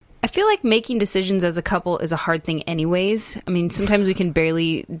feel like making decisions as a couple is a hard thing anyways. I mean, sometimes we can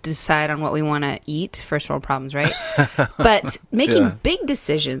barely decide on what we want to eat. First world problems, right? But making big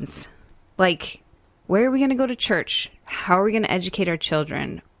decisions, like where are we going to go to church? How are we going to educate our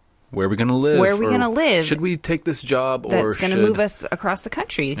children? Where are we going to live? Where are we going to live? Should we take this job? That's going to move us across the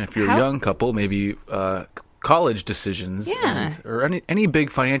country. If you're a young couple, maybe college decisions, or any big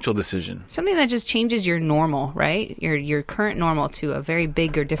financial decision. Something that just changes your normal, right? Your current normal to a very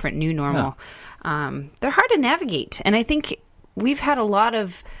big or different new normal. Yeah. They're hard to navigate, and I think we've had a lot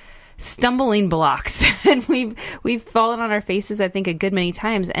of stumbling blocks, and we've fallen on our faces, I think, a good many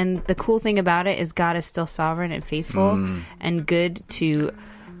times. And the cool thing about it is God is still sovereign and faithful and good to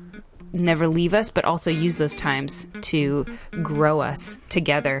never leave us, but also use those times to grow us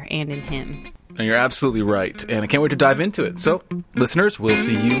together and in Him. And you're absolutely right. And I can't wait to dive into it. So, listeners, we'll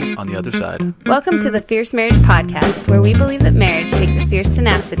see you on the other side. Welcome to the Fierce Marriage Podcast, where we believe that marriage takes a fierce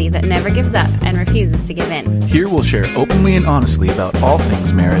tenacity that never gives up and refuses to give in. Here we'll share openly and honestly about all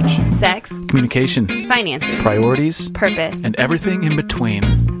things marriage, sex, communication, finances, priorities, purpose, and everything in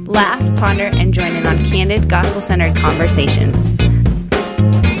between. Laugh, ponder, and join in on candid, gospel-centered conversations.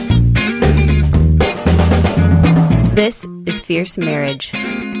 This is Fierce Marriage.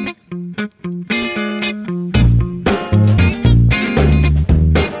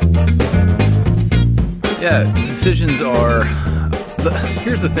 Yeah, decisions are...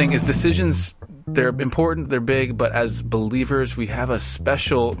 Here's the thing, is decisions, they're important, they're big, but as believers, we have a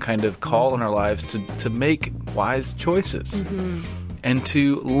special kind of call in our lives to make wise choices. And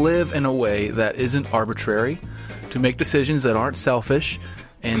to live in a way that isn't arbitrary, to make decisions that aren't selfish,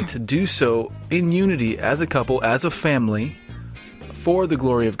 and to do so in unity as a couple, as a family, for the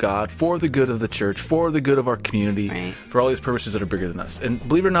glory of God, for the good of the church, for the good of our community, for all these purposes that are bigger than us. And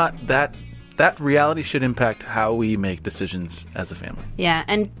believe it or not, that reality should impact how we make decisions as a family. Yeah,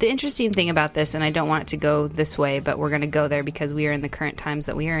 and the interesting thing about this, and I don't want it to go this way, but we're going to go there because we are in the current times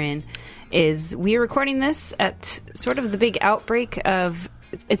that we are in, is we are recording this at sort of the big outbreak of,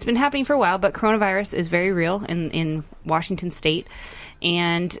 it's been happening for a while, but coronavirus is very real in Washington State.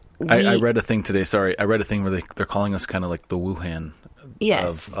 And I read a thing today, I read a thing where they're calling us kind of like the Wuhan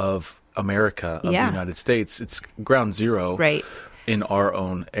of America, of the United States. It's ground zero in our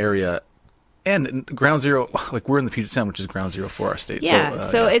own area. And ground zero, like we're in the Puget Sound, which is ground zero for our state. Yeah,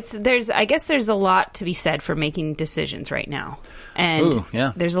 I guess there's a lot to be said for making decisions right now. And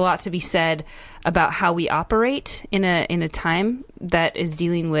there's a lot to be said about how we operate in a time that is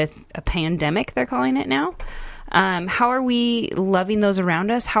dealing with a pandemic, they're calling it now. How are we loving those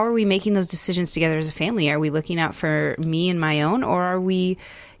around us? How are we making those decisions together as a family? Are we looking out for me and my own, or are we,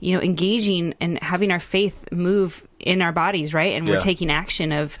 engaging and having our faith move in our bodies, right? And we're taking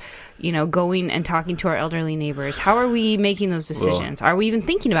action of, going and talking to our elderly neighbors. How are we making those decisions? Are we even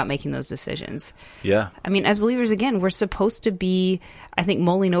thinking about making those decisions? Yeah. I mean, as believers, again, we're supposed to be, I think,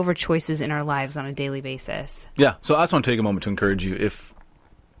 mulling over choices in our lives on a daily basis. Yeah. So I just want to take a moment to encourage you.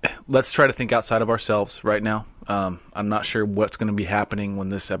 Let's try to think outside of ourselves right now. I'm not sure what's going to be happening when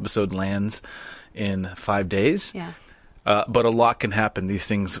this episode lands in 5 days. Yeah. But a lot can happen. These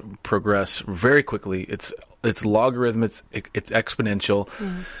things progress very quickly. It's logarithmic. It's exponential.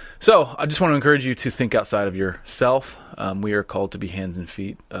 Mm-hmm. So I just want to encourage you to think outside of yourself. We are called to be hands and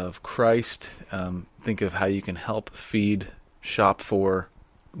feet of Christ. Think of how you can help feed, shop for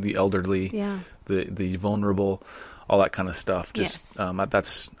the elderly, the vulnerable, all that kind of stuff. Because I want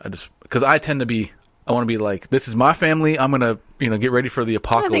to be like, this is my family. I'm going to, get ready for the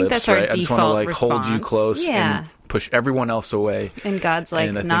apocalypse. I think that's our I just want to hold you close and push everyone else away. And God's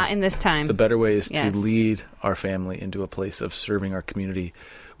like, not in this time. The better way is to lead our family into a place of serving our community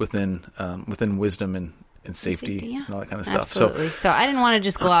within wisdom and safety and all that kind of stuff. Absolutely. So I didn't want to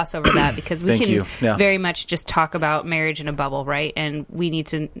just gloss over that because we can very much just talk about marriage in a bubble, right? And we need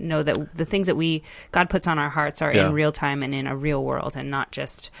to know that the things that God puts on our hearts are in real time and in a real world, and not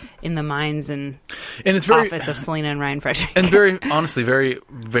just in the minds and it's office of Selena and Ryan Frederick. And very honestly, very,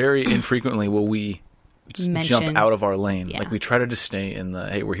 very infrequently will we jump out of our lane. Yeah. Like we try to just stay in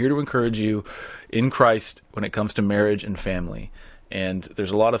hey, we're here to encourage you in Christ when it comes to marriage and family. And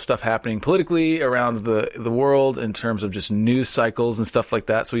there's a lot of stuff happening politically around the world in terms of just news cycles and stuff like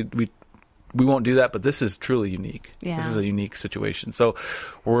that. So we won't do that, but this is truly unique. Yeah. This is a unique situation. So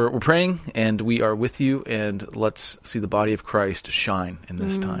we're praying, and we are with you, and let's see the body of Christ shine in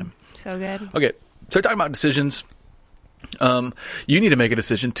this time. So good. Okay, so we're talking about decisions. you need to make a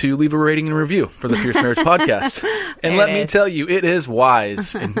decision to leave a rating and review for the Fierce Marriage Podcast. And let me tell you, it is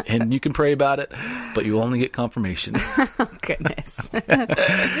wise, and you can pray about it, but you only get confirmation. Oh, goodness.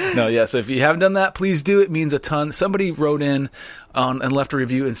 No, yeah. So if you haven't done that, please do. It means a ton. Somebody wrote in and left a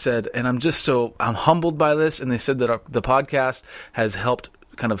review and said, and I'm humbled by this. And they said that the podcast has helped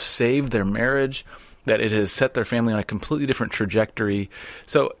kind of save their marriage, that it has set their family on a completely different trajectory.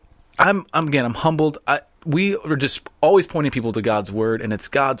 So I'm humbled. We are just always pointing people to God's word, and it's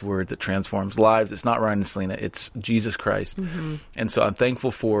God's word that transforms lives. It's not Ryan and Selena. It's Jesus Christ. Mm-hmm. And so I'm thankful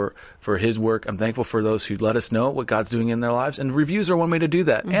for his work. I'm thankful for those who let us know what God's doing in their lives. And reviews are one way to do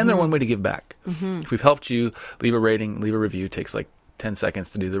that. Mm-hmm. And they're one way to give back. Mm-hmm. If we've helped you, leave a rating, leave a review. It takes like 10 seconds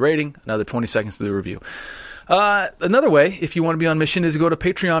to do the rating, another 20 seconds to do the review. Another way, if you want to be on mission, is go to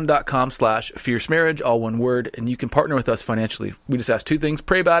patreon.com/fiercemarriage, all one word, and you can partner with us financially. We just ask two things.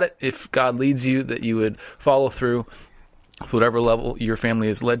 Pray about it. If God leads you, that you would follow through with whatever level your family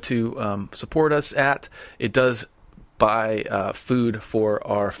is led to support us at. It does buy food for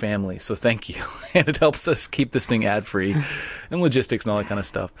our family, so thank you. And it helps us keep this thing ad-free and logistics and all that kind of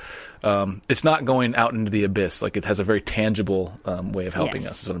stuff. It's not going out into the abyss. Like, it has a very tangible way of helping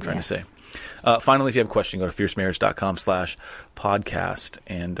us, is what I'm trying to say. Finally, if you have a question, go to fiercemarriage.com/podcast,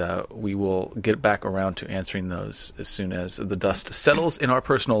 and we will get back around to answering those as soon as the dust settles in our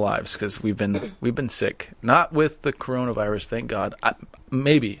personal lives, because we've been sick, not with the coronavirus, thank God.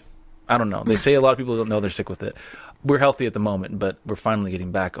 Maybe, I don't know. They say a lot of people don't know they're sick with it. We're healthy at the moment, but we're finally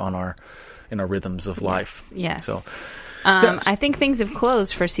getting back in our rhythms of life. Yes. So. Yes. I think things have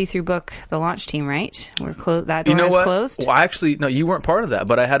closed for See-Through Book, the launch team, right? We're that door is closed. Well, actually, no, you weren't part of that,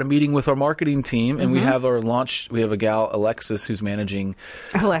 but I had a meeting with our marketing team, and we have our launch. We have a gal, Alexis, who's managing.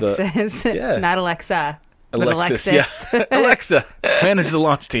 Alexis, not Alexa. Alexis, yeah. Alexa, manage the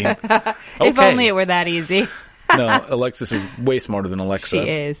launch team. Okay. If only it were that easy. No, Alexis is way smarter than Alexa. She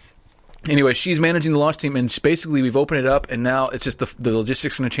is. Anyway, she's managing the launch team, and basically we've opened it up, and now it's just the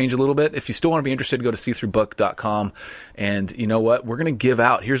logistics going to change a little bit. If you still want to be interested, go to seethroughbook.com, and you know what? We're going to give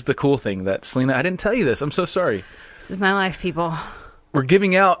out. Here's the cool thing that, Selena, I didn't tell you this. I'm so sorry. This is my life, people. We're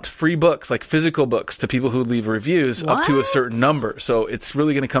giving out free books, like physical books, to people who leave reviews up to a certain number. So it's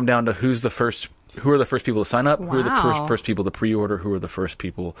really going to come down to who are the first people to sign up, who are the first people to pre-order, who are the first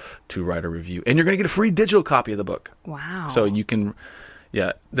people to write a review. And you're going to get a free digital copy of the book. Wow. So you can...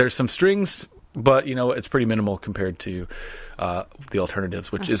 Yeah, there's some strings, but, it's pretty minimal compared to the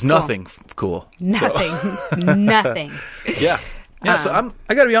alternatives, which is nothing cool. Nothing. Nothing. Yeah. Yeah, so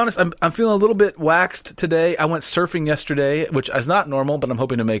I got to be honest, I'm feeling a little bit waxed today. I went surfing yesterday, which is not normal, but I'm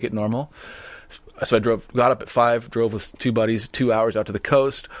hoping to make it normal. So I got up at 5, drove with 2 buddies, 2 hours out to the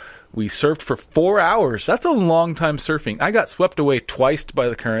coast. We surfed for 4 hours. That's a long time surfing. I got swept away twice by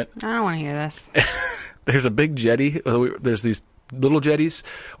the current. I don't want to hear this. There's a big jetty. There's these little jetties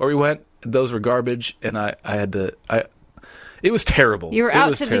where we went. Those were garbage, and I had to. It was terrible. You were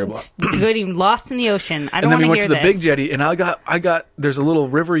out to getting lost in the ocean. I don't want to hear this. And then we went to the big jetty, and I got. There's a little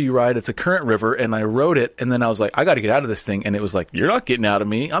river you ride. It's a current river, and I rode it, and then I was like, I got to get out of this thing, and it was like, you're not getting out of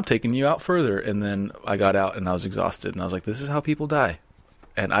me. I'm taking you out further. And then I got out, and I was exhausted, and I was like, this is how people die.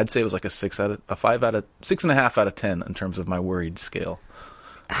 And I'd say it was like a 6.5 out of 10 in terms of my worried scale.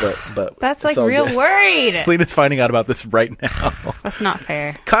 But that's like real good. Worried. Selena's finding out about this right now. That's not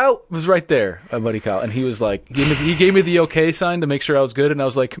fair. Kyle was right there, my buddy Kyle, and he was like, he gave me the okay sign to make sure I was good, and I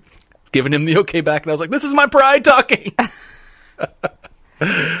was like, giving him the okay back, and I was like, this is my pride talking.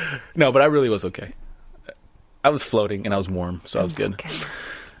 No, but I really was okay. I was floating, and I was warm, so I was good.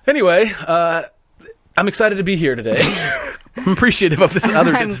 Anyway, I'm excited to be here today. I'm appreciative of this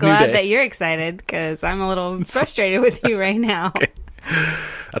other I'm new day. I'm glad that you're excited, because I'm a little frustrated with you right now. Okay.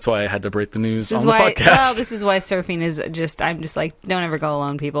 That's why I had to break the news on the podcast. Well, this is why surfing is I'm just like, don't ever go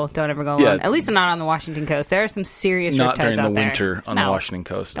alone, people. Don't ever go alone. At least not on the Washington coast. There are some serious riptides out there. Not during the winter on the Washington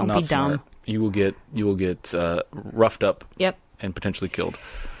coast. Don't be dumb. You will get roughed up. Yep. And potentially killed.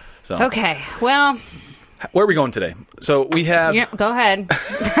 So okay, well, where are we going today? So we have. Yep, go ahead.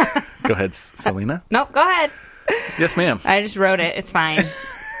 Go ahead, Selena. Nope, go ahead. Yes, ma'am. I just wrote it. It's fine.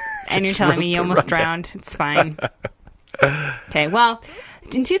 And you're telling me you almost drowned. It's fine. Okay, well,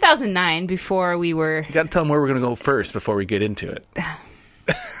 in 2009, before we were... You got to tell them where we're going to go first before we get into it.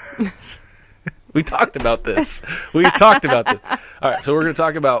 We talked about this. All right, so we're going to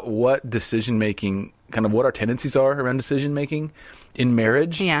talk about what decision-making, kind of what our tendencies are around decision-making in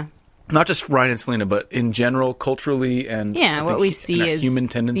marriage. Yeah. Not just Ryan and Selena, but in general, culturally, and what we see is human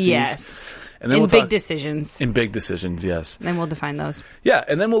tendencies. Yes. And then in big decisions. In big decisions, yes. Then we'll define those. Yeah,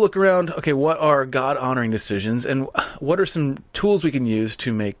 and then we'll look around, okay, what are God-honoring decisions, and what are some tools we can use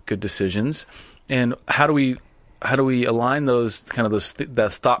to make good decisions, and how do we align those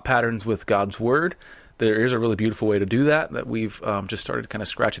thought patterns with God's word? There is a really beautiful way to do that we've just started kind of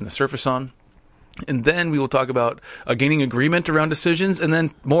scratching the surface on. And then we will talk about gaining agreement around decisions, and then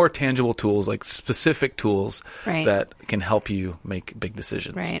more tangible tools, like specific tools that can help you make big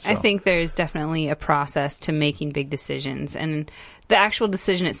decisions. Right. So. I think there's definitely a process to making big decisions, and the actual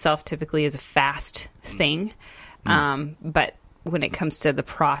decision itself typically is a fast thing. But when it comes to the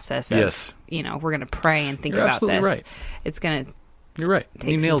process of, we're going to pray and think about this, right. It's going to You're right.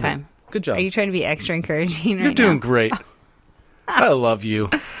 take you some nailed time. It. Good job. Are you trying to be extra encouraging right You're doing great. I love you.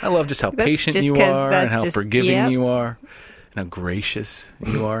 I love just how patient you are and how forgiving you are and how gracious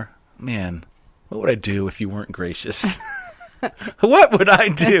you are. Man, what would I do if you weren't gracious? What would I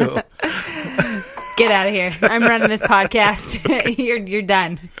do? Get out of here. I'm running this podcast. You're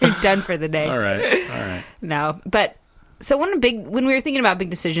done. You're done for the day. All right. No, but so when we were thinking about big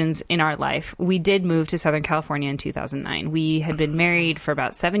decisions in our life, we did move to Southern California in 2009. We had been married for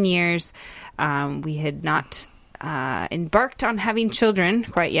about 7 years. We had not embarked on having children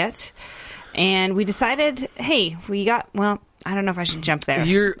quite yet, and we decided, hey, I don't know if I should jump there.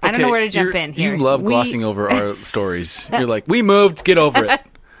 I don't know where to jump in here. You love glossing over our stories. You're like, we moved, get over it.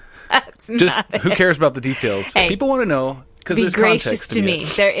 Who cares about the details? Hey, people want to know because there's context to me.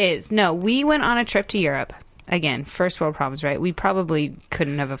 There is. No, we went on a trip to Europe. Again, first world problems, right? We probably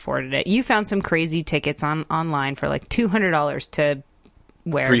couldn't have afforded it. You found some crazy tickets online for like $200 to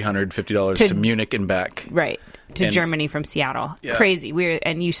where? $350 to Munich and back. Right. To Germany from Seattle. Yeah. Crazy.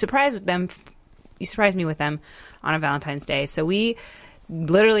 And you surprised me with them on a Valentine's Day. So we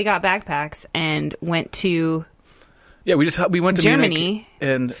literally got backpacks and went to we went to Germany Munich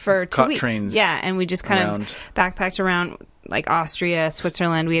and for 2 weeks. Trains. Yeah, and we just kind of backpacked around like Austria,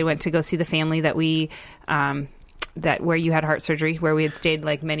 Switzerland. We went to go see the family that where you had heart surgery, where we had stayed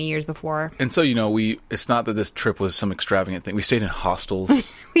like many years before. And so, it's not that this trip was some extravagant thing. We stayed in hostels.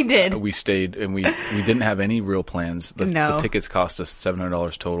 We did. We stayed, and we didn't have any real plans. The tickets cost us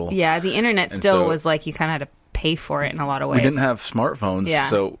 $700 total. Yeah, the internet was like you kind of had to pay for it in a lot of ways. We didn't have smartphones,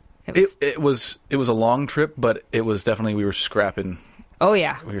 so it was a long trip, but it was definitely, we were scrapping. Oh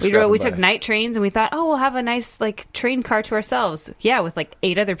yeah, we took night trains, and we thought, we'll have a nice like train car to ourselves. Yeah, with like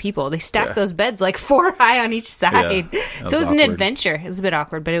 8 other people. They stacked those beds like 4 high on each side. Yeah, so it was an adventure. It was a bit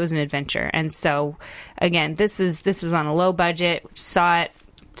awkward, but it was an adventure. And so again, this was on a low budget. Saw it,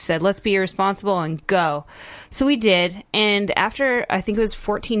 said let's be irresponsible and go. So we did, and after I think it was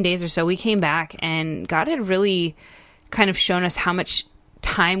 14 days or so, we came back, and God had really kind of shown us how much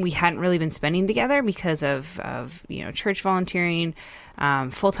time we hadn't really been spending together because of church volunteering.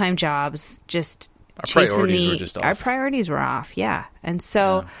 Full-time jobs, just our priorities were off. Yeah. And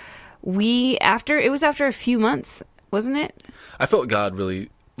so after a few months, wasn't it? I felt God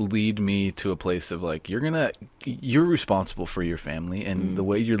really lead me to a place of like, you're responsible for your family, and the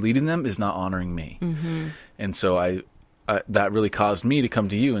way you're leading them is not honoring me. Mm-hmm. And so that really caused me to come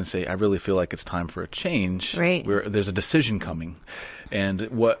to you and say, I really feel like it's time for a change. Right. There's a decision coming. And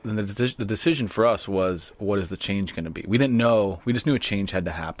the decision for us was, what is the change going to be? We didn't know. We just knew a change had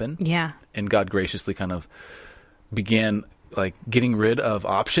to happen. Yeah. And God graciously kind of began like getting rid of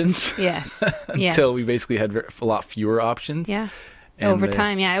options. Yes. Until we basically had a lot fewer options. Yeah. Over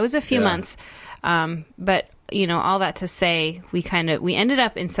time. Yeah. It was a few months. But all that to say, we ended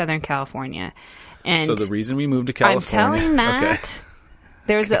up in Southern California. And so the reason we moved to California. I'm telling that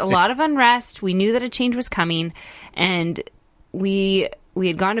there was a lot of unrest. We knew that a change was coming, and we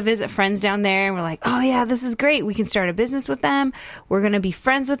had gone to visit friends down there, and we're like, oh yeah, this is great. We can start a business with them. We're going to be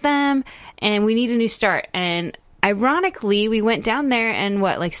friends with them, and we need a new start. And ironically, we went down there,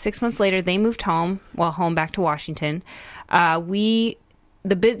 and 6 months later, they moved home back to Washington.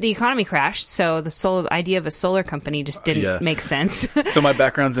 The economy crashed, so the idea of a solar company just didn't make sense. So my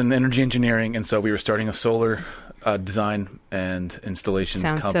background's in energy engineering, and so we were starting a solar design and installations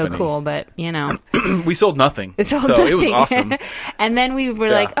company. Sounds so cool, but we sold nothing. It was awesome. And then we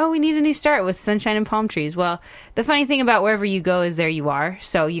were like, we need a new start with sunshine and palm trees. Well, the funny thing about wherever you go is there you are.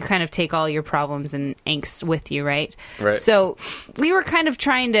 So you kind of take all your problems and angst with you, right? Right. So we were kind of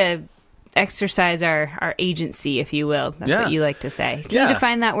trying to exercise our agency, if you will. That's what you like to say. Can you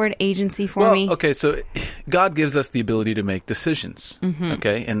define that word agency for me? Okay, so God gives us the ability to make decisions,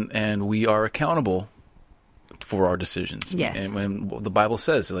 okay? And we are accountable for our decisions. Yes. And when the Bible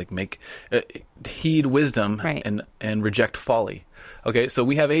says, like, heed wisdom and reject folly. Okay, so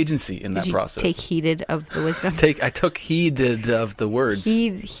we have agency in that process. Take heeded of the wisdom? I took heeded of the words.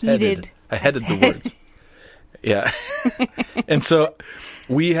 Heeded. I headed the words. Yeah. And so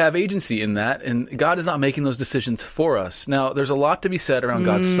we have agency in that, and God is not making those decisions for us. Now, there's a lot to be said around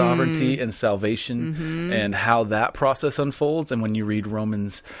God's sovereignty and salvation and how that process unfolds. And when you read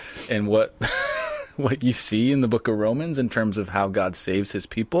Romans and what you see in the book of Romans in terms of how God saves his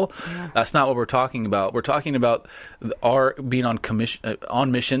people, that's not what we're talking about. We're talking about our being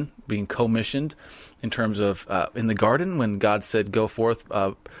on mission, being commissioned in terms of in the garden when God said, go forth,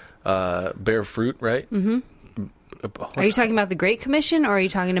 bear fruit, right? Mm-hmm. Are you talking about the Great Commission, or are you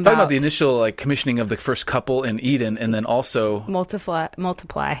talking about the initial commissioning of the first couple in Eden, and then also multiply,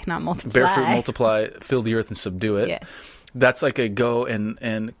 not multiply, bear fruit, multiply, fill the earth, and subdue it? Yes. That's like a go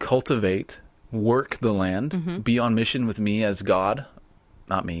and cultivate, work the land, be on mission with me as God,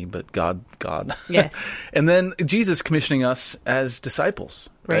 not me, but God. Yes. And then Jesus commissioning us as disciples,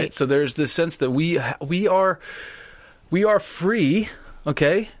 right? So there's this sense that we are free,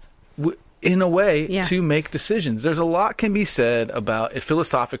 okay. In a way, to make decisions. There's a lot can be said about it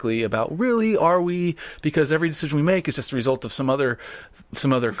philosophically about really are we, because every decision we make is just the result of some other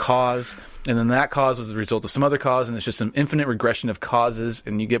cause, and then that cause was the result of some other cause, and it's just an infinite regression of causes,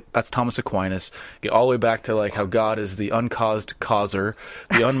 and that's Thomas Aquinas. Get all the way back to how God is the uncaused causer,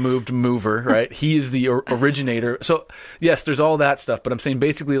 the unmoved mover, right? He is the originator. So yes, there's all that stuff, but I'm saying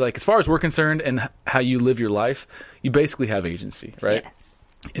basically as far as we're concerned and how you live your life, you basically have agency, right? Yes.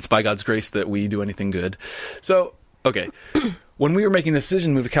 It's by God's grace that we do anything good. So, okay, when we were making the decision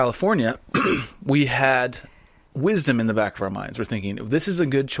to move to California, we had wisdom in the back of our minds. We're thinking, this is a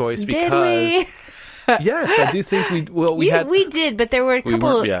good choice because... Did we? Yes, I do think we did, but there were a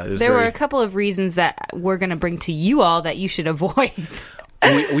couple. Were a couple of reasons that we're going to bring to you all that you should avoid.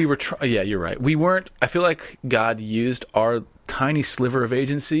 we were. Yeah, you're right. We weren't. I feel like God used our tiny sliver of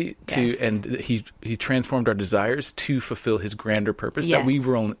agency and he transformed our desires to fulfill his grander purpose that we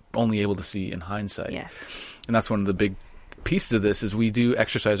were only able to see in hindsight. Yes. And that's one of the big pieces of this is we do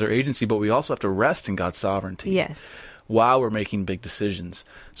exercise our agency, but we also have to rest in God's sovereignty. Yes. While we're making big decisions.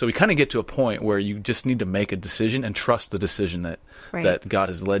 So we kind of get to a point where you just need to make a decision and trust the decision that God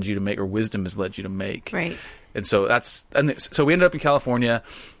has led you to make, or wisdom has led you to make. Right. And so so we ended up in California,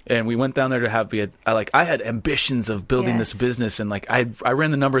 and we went down there I had ambitions of building this business, and I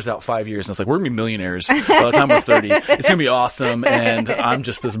ran the numbers out 5 years, and I was like, we're gonna be millionaires by the time we're 30. It's gonna be awesome, and I'm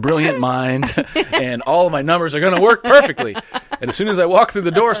just this brilliant mind, and all of my numbers are gonna work perfectly. And as soon as I walk through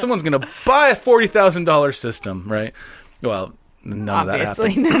the door, someone's gonna buy a $40,000 system, right? Well, none of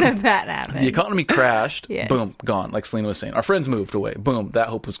that happened. The economy crashed. Yes. Boom, gone. Like Selena was saying, our friends moved away. Boom, that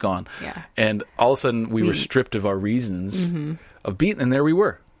hope was gone. Yeah. And all of a sudden, we were stripped of our reasons of being, and there we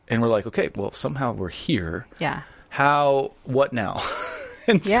were. And we're like, okay, well, somehow we're here. Yeah. What now?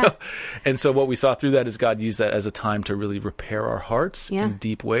 And so what we saw through that is God used that as a time to really repair our hearts in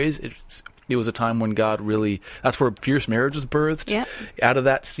deep ways. It was a time when God really, that's where Fierce Marriage was birthed. Yep. Out of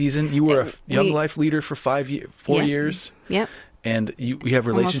that season, you were a young life leader for 4 years. Yep. And we have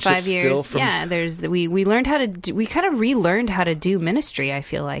relationships almost 5 years. still. We learned how to we kind of relearned how to do ministry. I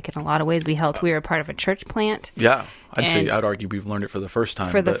feel like in a lot of ways we were a part of a church plant. Yeah, I'd argue we've learned it for the first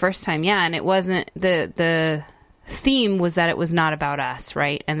time. And it wasn't the theme was that it was not about us,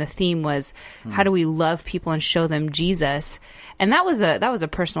 right? And the theme was how do we love people and show them Jesus? And that was a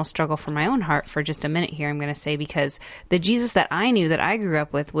personal struggle for my own heart for just a minute here, I'm going to say, because the Jesus that I knew, that I grew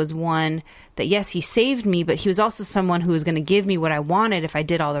up with, was one that, yes, he saved me, but he was also someone who was going to give me what I wanted if I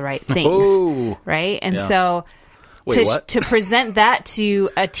did all the right things, right? And so to present that to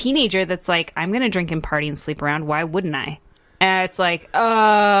a teenager that's like, I'm going to drink and party and sleep around, why wouldn't I? And it's like, in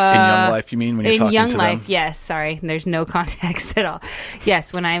young life, you mean, when you're talking to them? In young life, yes. Sorry, there's no context at all.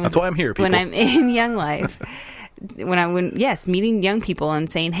 Yes, that's why I'm here, people. When I'm in young life, meeting young people and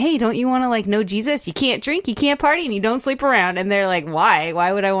saying, hey, don't you want to know Jesus? You can't drink, you can't party, and you don't sleep around. And they're like, why?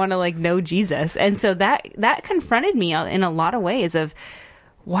 Why would I want to know Jesus? And so that confronted me in a lot of ways of,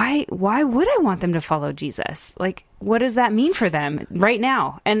 why would I want them to follow Jesus? What does that mean for them right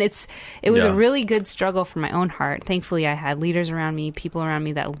now? And it was a really good struggle for my own heart. Thankfully, I had leaders around me, people around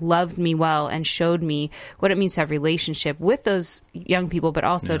me that loved me well and showed me what it means to have relationship with those young people, but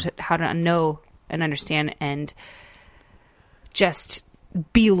also how to know and understand and just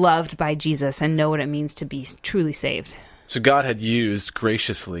be loved by Jesus and know what it means to be truly saved. So God had used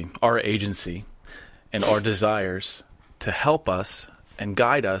graciously our agency and our desires to help us and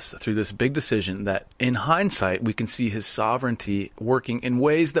guide us through this big decision that in hindsight we can see his sovereignty working in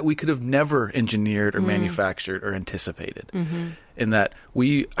ways that we could have never engineered or manufactured or anticipated. Mm-hmm. In that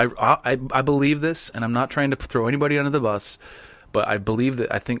I believe this, and I'm not trying to throw anybody under the bus, but I believe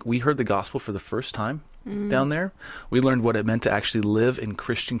that I think we heard the gospel for the first time down there. We learned what it meant to actually live in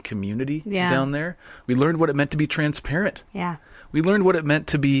Christian community down there. We learned what it meant to be transparent. Yeah. We learned what it meant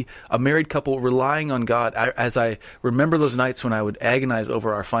to be a married couple relying on God. As I remember those nights when I would agonize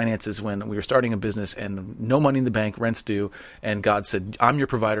over our finances when we were starting a business and no money in the bank, rent's due, and God said, I'm your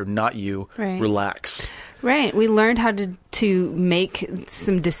provider, not you. Right. Relax. Right. We learned how to make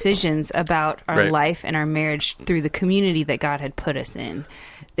some decisions about our life and our marriage through the community that God had put us in.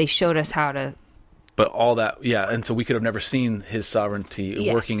 They showed us how to... But all that, and so we could have never seen his sovereignty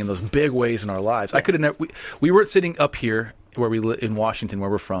working in those big ways in our lives. Yes. I could have never... We weren't sitting up here where we live in Washington, where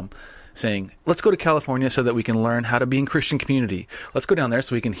we're from, saying, let's go to California so that we can learn how to be in Christian community. Let's go down there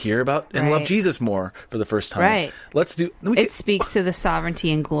so we can hear about and love Jesus more for the first time. Right. It speaks to the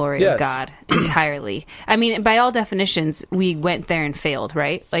sovereignty and glory of God entirely. I mean, by all definitions, we went there and failed,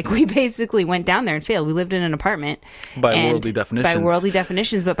 right? Like, we basically went down there and failed. We lived in an apartment. By worldly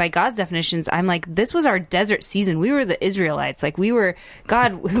definitions. But by God's definitions, I'm like, this was our desert season. We were the Israelites. Like, we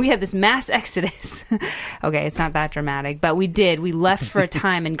had this mass exodus. Okay, it's not that dramatic, but we did. We left for a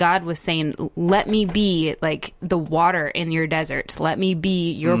time, and God was saying, let me be like the water in your desert. Let me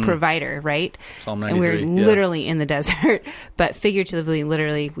be your provider, right? Psalm 93, and we're literally in the desert, but figuratively,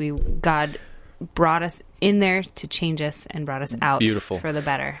 literally, God brought us in there to change us and brought us out for the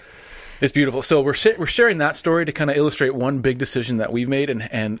better. It's beautiful. So we're sharing that story to kind of illustrate one big decision that we've made,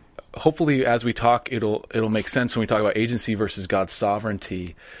 and hopefully as we talk, it'll make sense when we talk about agency versus God's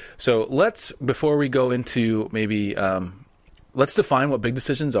sovereignty. So before we go into maybe... let's define what big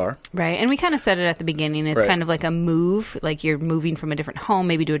decisions are. Right. And we kind of said it at the beginning. It's kind of like a move, like you're moving from a different home,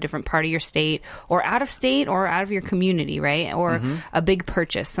 maybe to a different part of your state or out of state or out of your community, right? Or a big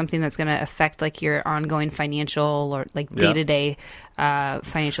purchase, something that's going to affect like your ongoing financial or like day-to-day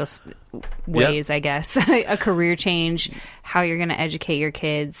financial ways, I guess. A career change, how you're going to educate your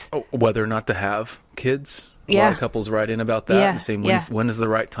kids. Whether or not to have kids. A lot of couples write in about that. The same, when is the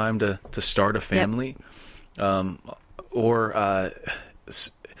right time to start a family? I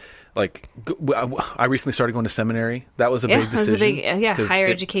recently started going to seminary. That was a big decision. Higher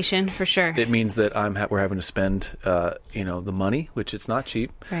education for sure. It means that we're having to spend, the money, which it's not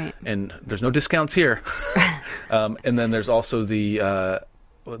cheap, right? And there's no discounts here. And then there's also the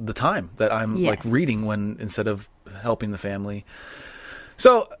time that I'm like reading instead of helping the family.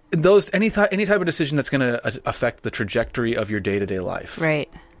 So any type of decision that's going to affect the trajectory of your day-to-day life, right?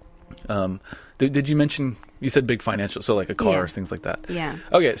 Did you mention? You said big financial, so like a car, things like that. Yeah.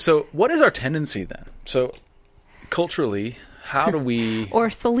 Okay, so what is our tendency then? So culturally, how do we...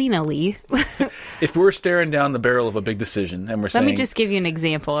 Or Selena Lee. If we're staring down the barrel of a big decision and we're saying... Let me just give you an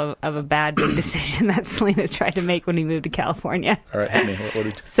example of a bad big decision that Selena tried to make when we moved to California. All right, hit me. What did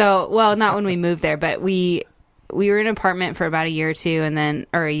you... So, well, not when we moved there, but we were in an apartment for about a year or two,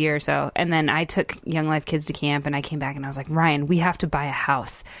 or a year or so, and then I took Young Life kids to camp, and I came back and I was like, Ryan, we have to buy a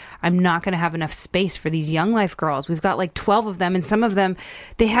house. I'm not going to have enough space for these Young Life girls. We've got like 12 of them, and some of them,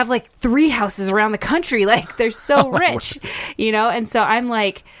 they have like 3 houses around the country. Like, they're so rich, And so I'm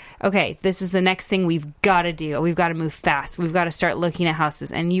like, okay, this is the next thing we've got to do. We've got to move fast. We've got to start looking at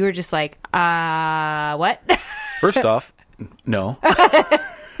houses. And you were just like, what? First off, no.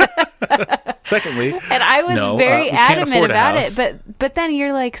 Secondly, and I was very adamant about it, but then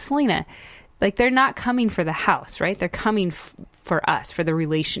you're like, Selena, like, they're not coming for the house, right? They're coming for us, for the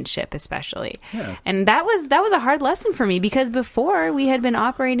relationship especially. Yeah. And that was a hard lesson for me, because before we had been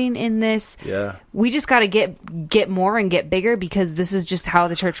operating in this, we just got to get more and get bigger, because this is just how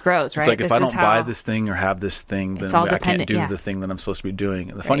the church grows, right? It's like, if I don't buy this thing or have this thing, then I can't do the thing that I'm supposed to be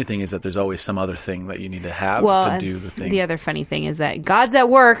doing. And the funny thing is that there's always some other thing that you need to have to do the thing. The other funny thing is that God's at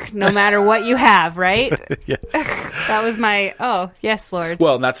work no matter what you have, right? Yes. That was my, yes, Lord.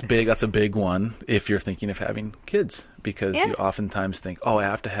 Well, and that's big. That's a big one if you're thinking of having kids, because you oftentimes think, I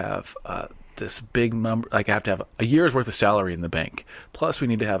have to have this big number, like I have to have a year's worth of salary in the bank, plus we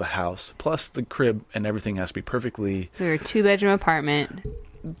need to have a house, plus the crib, and everything has to be perfectly... We were a 2-bedroom apartment,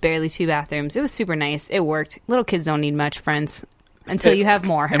 barely 2 bathrooms. It was super nice. It worked. Little kids don't need much, friends, until you have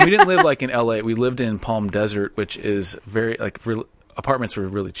more. And we didn't live like in LA. We lived in Palm Desert, which is very, apartments were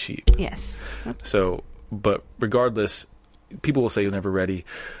really cheap. Yes. Oops. So, but regardless, people will say you're never ready,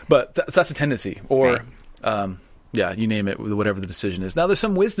 but that's a tendency. Or... Right. You name it, whatever the decision is. Now, there's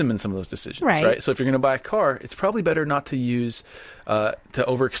some wisdom in some of those decisions, right? So if you're going to buy a car, it's probably better not to use, to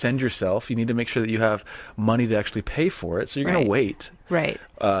overextend yourself. You need to make sure that you have money to actually pay for it. So you're going to wait. Right.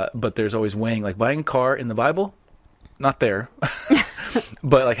 But there's always weighing, like buying a car in the Bible, not there.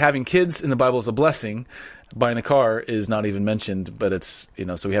 But like having kids in the Bible is a blessing. Buying a car is not even mentioned, but it's,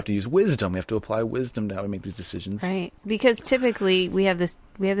 so we have to use wisdom. We have to apply wisdom to how we make these decisions. Right. Because typically we have this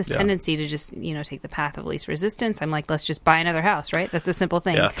tendency to just, take the path of least resistance. I'm like, let's just buy another house, right? That's a simple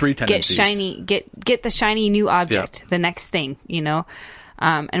thing. Yeah, 3 tendencies. Get the shiny new object, the next thing,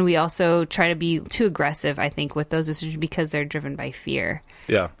 and we also try to be too aggressive, I think, with those decisions because they're driven by fear.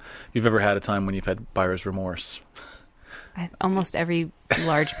 Yeah. You've ever had a time when you've had buyer's remorse? Almost every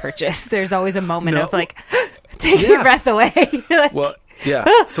large purchase, there's always a moment of like, take your breath away. Like, well,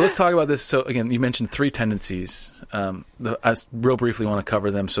 yeah. So let's talk about this. So again, you mentioned 3 tendencies. I real briefly want to cover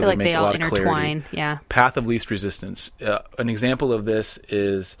them so they make a lot of clarity. Yeah. Path of least resistance. An example of this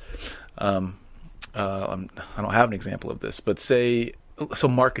is, I don't have an example of this, but so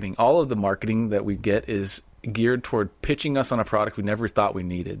marketing. All of the marketing that we get is geared toward pitching us on a product we never thought we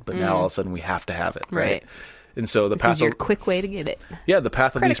needed, but now all of a sudden we have to have it, right? And so this is your quick way to get it. Yeah, the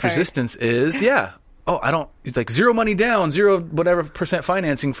path of least resistance is, it's like 0 money down, 0 whatever %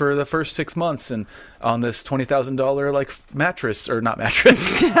 financing for the first 6 months, and on this $20,000 like mattress, or not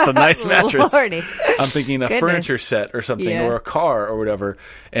mattress, it's a nice mattress. Lordy. I'm thinking a furniture set or something, or a car or whatever,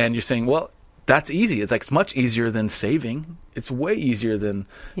 and you're saying, well, that's easy. It's like much easier than saving. It's way easier than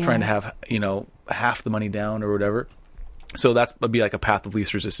trying to have, half the money down or whatever. So that would be like a path of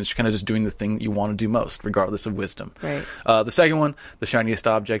least resistance. You're kind of just doing the thing you want to do most, regardless of wisdom. Right. The second one, the shiniest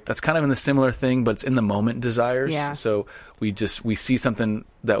object, that's kind of in the similar thing, but it's in the moment desires. Yeah. So we see something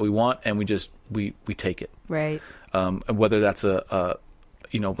that we want and we take it. Right. Whether that's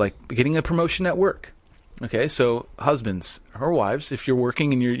like getting a promotion at work. Okay, so husbands or wives, if you're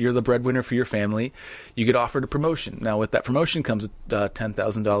working and you're the breadwinner for your family, you get offered a promotion. Now, with that promotion comes a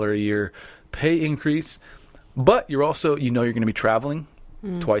 $10,000 a year pay increase, but you're also, you're going to be traveling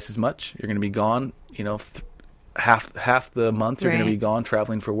twice as much. You're going to be gone, half the month. You're going to be gone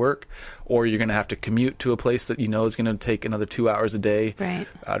traveling for work, or you're going to have to commute to a place that is going to take another 2 hours a day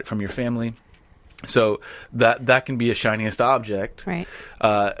out from your family. So that can be a shiniest object. Right.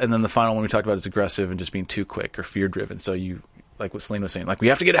 And then the final one we talked about is aggressive and just being too quick or fear driven. So you, like what Celine was saying, like, we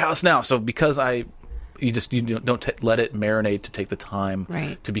have to get a house now. So because you don't let it marinate to take the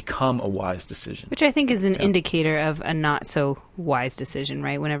time to become a wise decision. Which I think is an indicator of a not so wise decision,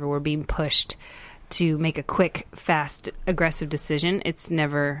 right? Whenever we're being pushed to make a quick, fast, aggressive decision, it's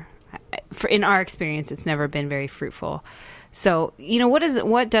never, in our experience, it's never been very fruitful. So,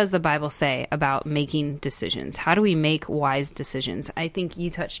 what does the Bible say about making decisions? How do we make wise decisions? I think you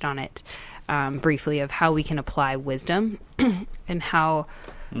touched on it briefly, of how we can apply wisdom and how,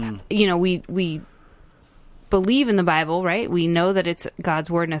 we believe in the Bible, right? We know that it's God's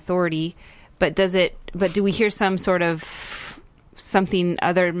word and authority, but do we hear some sort of something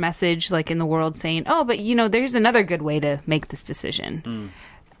other message like in the world saying, oh, but there's another good way to make this decision.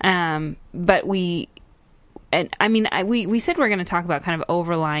 But we said we're going to talk about kind of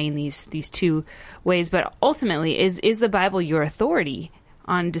overlying these 2 ways, but ultimately is the Bible your authority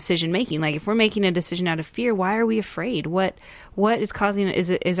on decision making? Like, if we're making a decision out of fear, why are we afraid? What is causing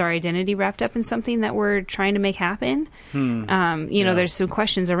it? Is our identity wrapped up in something that we're trying to make happen? There's some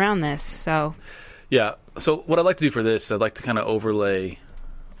questions around this. So so what I'd like to do for this, I'd like to kind of overlay,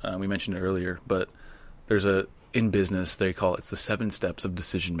 we mentioned it earlier, but there's in business, they call it's the 7 steps of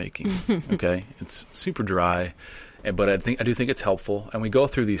decision making. Okay, it's super dry, but I do think it's helpful, and we go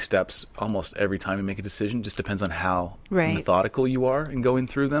through these steps almost every time we make a decision. Just depends on how methodical you are in going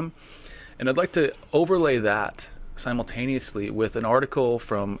through them. And I'd like to overlay that simultaneously with an article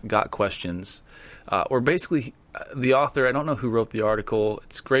from Got Questions, or basically the author. I don't know who wrote the article.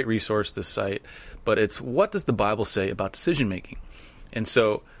 It's a great resource, this site, but it's what does the Bible say about decision making? And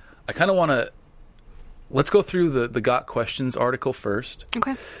so I kind of want to. Let's go through the Got Questions article first.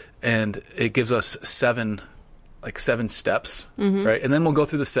 Okay. And it gives us 7 steps, right? And then we'll go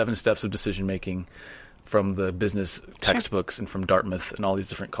through the 7 steps of decision making from the business textbooks and from Dartmouth and all these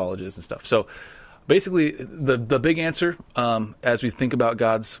different colleges and stuff. So basically, the big answer as we think about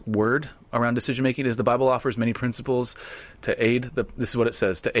God's word around decision making is the Bible offers many principles to aid this is what it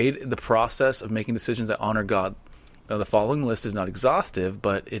says, to aid the process of making decisions that honor God. Now, the following list is not exhaustive,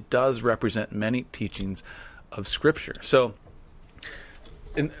 but it does represent many teachings of Scripture. So,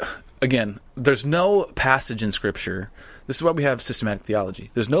 again, there's no passage in Scripture. This is why we have systematic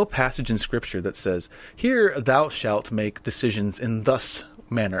theology. There's no passage in Scripture that says, here thou shalt make decisions in thus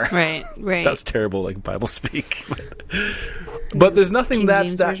manner. Right. That's terrible, like Bible speak. But there's nothing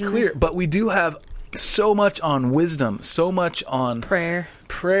that's that clear. But we do have so much on wisdom, so much on prayer,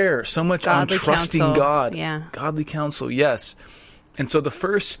 so much godly on trusting counsel. God, godly counsel, yes. And so the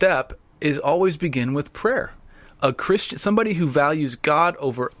first step is always begin with prayer. a Christian, somebody who values God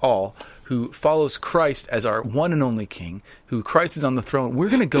over all, who follows Christ as our one and only King, who Christ is on the throne, we're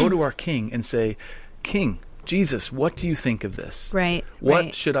going to go to our King and say, King, Jesus, what do you think of this? Right.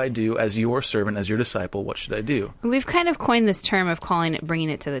 What should I do as your servant, as your disciple? What should I do? We've kind of coined this term of bringing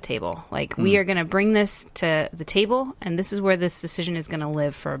it to the table. Like, we are going to bring this to the table, and this is where this decision is going to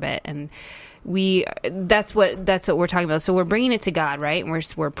live for a bit. And that's what we're talking about. So we're bringing it to God, right? And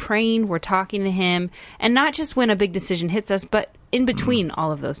we're praying, we're talking to Him, and not just when a big decision hits us, but in between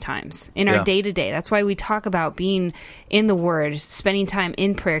all of those times in our day to day. That's why we talk about being in the Word, spending time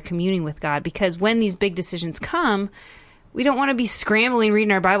in prayer, communing with God, because when these big decisions come, we don't want to be scrambling,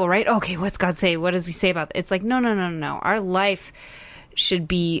 reading our Bible, right? Okay, what's God say? What does He say about it? It's like, no. Our life should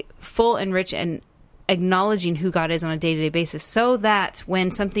be full and rich and acknowledging who God is on a day-to-day basis, so that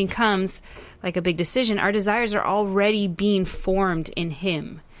when something comes, like a big decision, our desires are already being formed in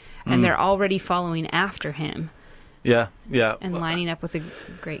Him, and they're already following after Him. Yeah. And lining up with the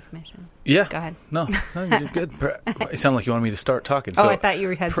Great Commission. Yeah. Go ahead. No, you're good. It sounded like you wanted me to start talking. I thought you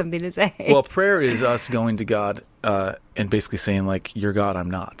had something to say. Well, prayer is us going to God and basically saying, like, you're God,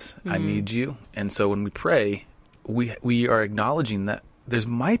 I'm not. Mm-hmm. I need you. And so when we pray, we are acknowledging that there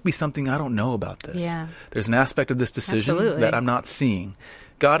might be something I don't know about this. Yeah. There's an aspect of this decision that I'm not seeing.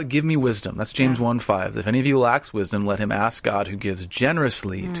 God, give me wisdom. That's James 1:5. If any of you lacks wisdom, let him ask God, who gives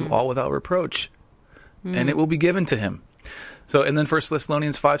generously to all without reproach, and it will be given to him. So, and then 1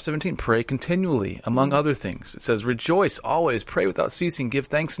 Thessalonians 5:17, pray continually, among other things. It says, rejoice always, pray without ceasing, give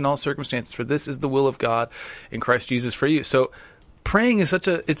thanks in all circumstances, for this is the will of God in Christ Jesus for you. So praying is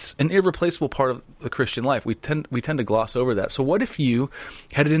it's an irreplaceable part of the Christian life. We tend to gloss over that. So what if you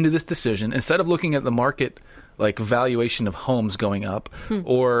headed into this decision, instead of looking at the market, like valuation of homes going up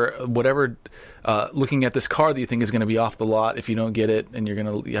or whatever, looking at this car that you think is going to be off the lot if you don't get it, and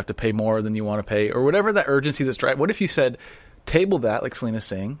you have to pay more than you want to pay, or whatever that urgency that's driving. What if you said, table that, like Selena's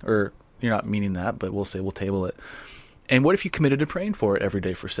saying, or you're not meaning that, but we'll say we'll table it. And what if you committed to praying for it every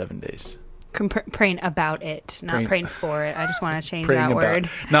day for 7 days? Praying about it, not praying for it. I just want to change that word.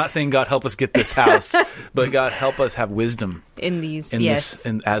 Not saying God help us get this house, but God help us have wisdom in these. This,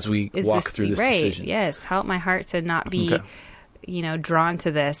 and as we walk through this decision. Yes, help my heart to not be, drawn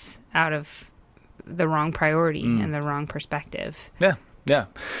to this out of the wrong priority and the wrong perspective. Yeah.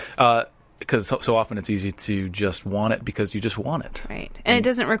 Because so often it's easy to just want it because you just want it. Right. And it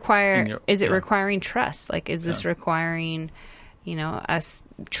doesn't require, is it requiring trust? Like, is this requiring, us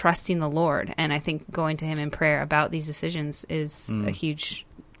trusting the Lord? And I think going to Him in prayer about these decisions is a huge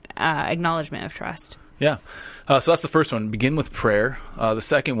acknowledgement of trust. Yeah. So that's the first one. Begin with prayer. The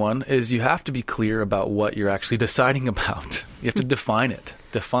second one is you have to be clear about what you're actually deciding about. You have to define it.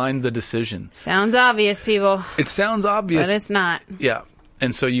 Define the decision. Sounds obvious, people. It sounds obvious. But it's not. Yeah.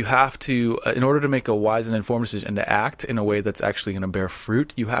 And so you have to, in order to make a wise and informed decision and to act in a way that's actually going to bear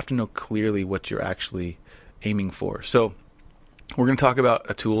fruit, you have to know clearly what you're actually aiming for. So we're going to talk about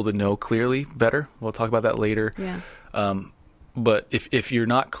a tool to know clearly better. We'll talk about that later. Yeah. But if you're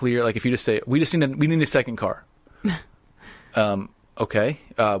not clear, like if you just say, we need a second car. Okay.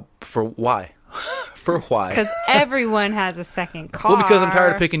 For why? For why? Because everyone has a second car. Well, because I'm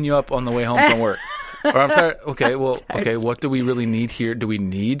tired of picking you up on the way home from work. Or I'm tired. Okay, what do we really need here? Do we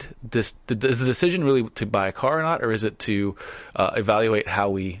need this? Is the decision really to buy a car or not, or is it to evaluate how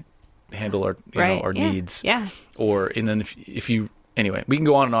we handle our our needs? Yeah. And then if you anyway, we can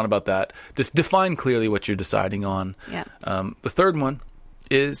go on and on about that. Just define clearly what you're deciding on. Yeah. The third one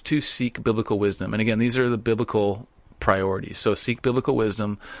is to seek biblical wisdom, and again, these are the biblical priorities. So seek biblical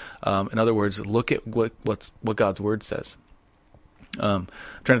wisdom. In other words, look at what God's word says. I'm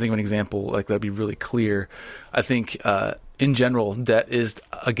trying to think of an example like that'd be really clear. I think in general, debt is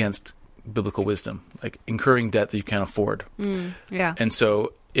against biblical wisdom, like incurring debt that you can't afford. Yeah. And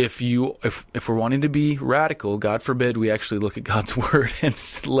so if we're wanting to be radical, God forbid, we actually look at God's word and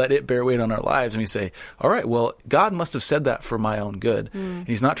let it bear weight on our lives, and we say, all right, well, God must have said that for my own good. And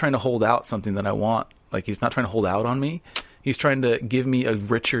He's not trying to hold out something that I want. Like, He's not trying to hold out on me. He's trying to give me a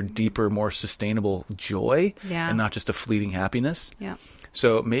richer, deeper, more sustainable joy, and not just a fleeting happiness. Yeah.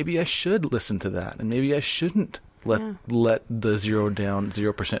 So maybe I should listen to that, and maybe I shouldn't let the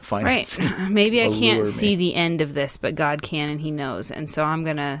 0% financing. Right. Maybe I can't see the end of this, but God can, and He knows. And so I'm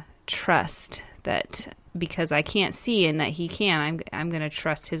going to trust that because I can't see and that He can, I'm going to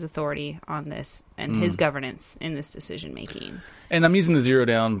trust His authority on this and His governance in this decision making. And I'm using the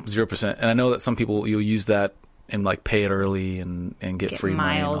 0%, and I know that some people you'll use that and like pay it early and get free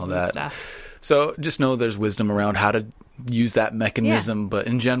money and all that. Stuff. So just know there's wisdom around how to use that mechanism, but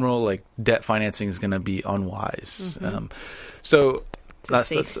in general, like debt financing is going to be unwise. So It's a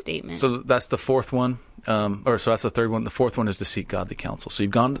safe statement. So that's the fourth one. So that's the third one. The fourth one is to seek godly counsel. So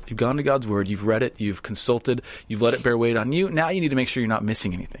you've gone to God's word, you've read it, you've consulted, you've let it bear weight on you. Now you need to make sure you're not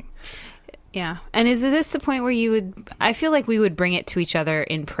missing anything. Yeah. And is this the point where I feel like we would bring it to each other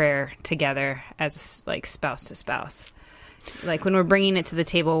in prayer together as like spouse to spouse. Like when we're bringing it to the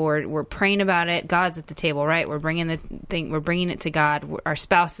table, we're praying about it. God's at the table, right? We're bringing it to God. Our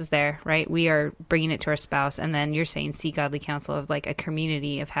spouse is there, right? We are bringing it to our spouse. And then you're saying seek godly counsel of like a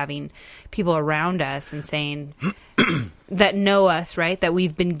community of having people around us and saying that know us, right? That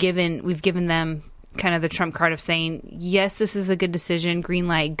we've given them kind of the trump card of saying, yes, this is a good decision, green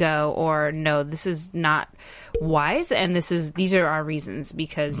light, go, or no, this is not wise. And these are our reasons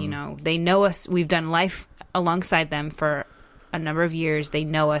because, they know us. We've done life alongside them for a number of years. They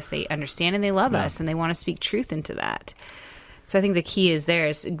know us, they understand, and they love us, and they want to speak truth into that. So I think the key is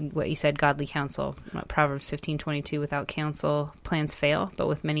what you said, godly counsel. Proverbs 15:22, without counsel, plans fail, but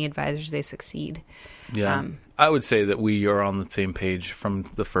with many advisors, they succeed. Yeah. I would say that we are on the same page from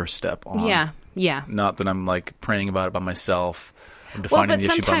the first step on. Yeah. Not that I'm like praying about it by myself, or defining the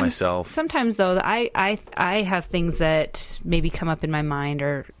issue by myself. Sometimes, though, I have things that maybe come up in my mind,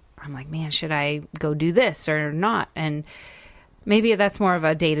 or I'm like, man, should I go do this or not? And maybe that's more of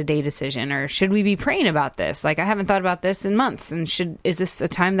a day-to-day decision, or should we be praying about this? Like, I haven't thought about this in months. And is this a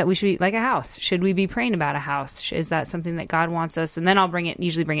time that we should be, like a house? Should we be praying about a house? Is that something that God wants us? And then I'll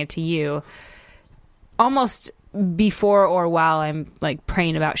usually bring it to you almost before or while I'm like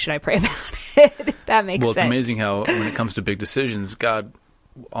praying about, should I pray about it? If that makes sense. Well, it's amazing how when it comes to big decisions, God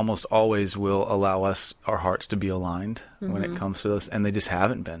almost always will allow our hearts to be aligned when it comes to those, and they just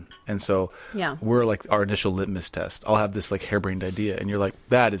haven't been. And so we're like our initial litmus test. I'll have this like harebrained idea, and you're like,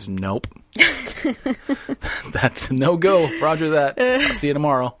 that is nope. That's no go. Roger that. I'll see you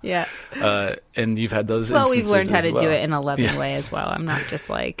tomorrow. Yeah. And you've had those instances. Well, we've learned how to do it in a loving way as well. I'm not just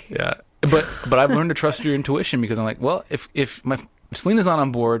like... Yeah. But I've learned to trust your intuition, because I'm like, well, if Selena's not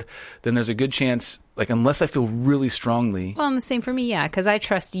on board, then there's a good chance, like, unless I feel really strongly. Well, and the same for me, yeah, because I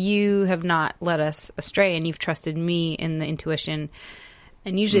trust you have not led us astray, and you've trusted me in the intuition.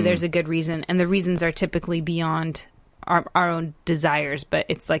 And usually there's a good reason, and the reasons are typically beyond our own desires, but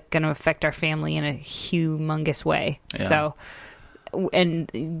it's like going to affect our family in a humongous way. Yeah. So,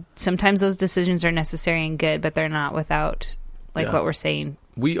 and sometimes those decisions are necessary and good, but they're not without, like what we're saying.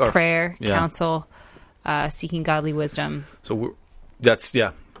 We are prayer, counsel, seeking godly wisdom. So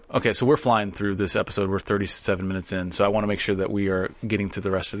okay, so we're flying through this episode. We're 37 minutes in, so I want to make sure that we are getting to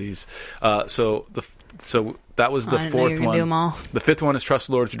the rest of these. So that was the fourth one. Do them all. The fifth one is trust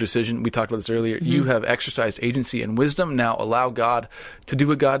the Lord with your decision. We talked about this earlier. Mm-hmm. You have exercised agency and wisdom. Now allow God to do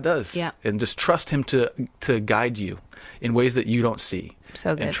what God does, and just trust Him to guide you in ways that you don't see.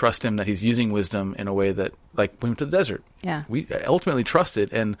 So good. And trust Him that He's using wisdom in a way that, like, we went to the desert. Yeah, we ultimately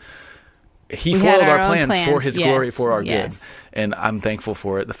trusted, and He foiled our plans for His glory, for our good. And I'm thankful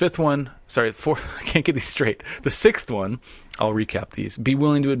for it. The fourth, I can't get these straight. The sixth one, I'll recap these. Be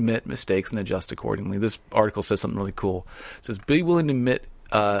willing to admit mistakes and adjust accordingly. This article says something really cool. It says, be willing to admit,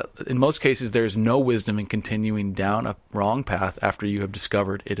 in most cases, there's no wisdom in continuing down a wrong path after you have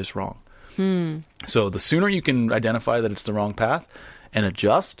discovered it is wrong. So the sooner you can identify that it's the wrong path and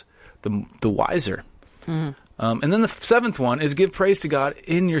adjust, the wiser. And then the seventh one is give praise to God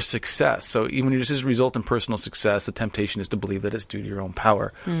in your success. So even when your decisions result in personal success, the temptation is to believe that it's due to your own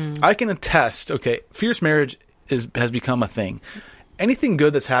power. I can attest, fierce marriage has become a thing. Anything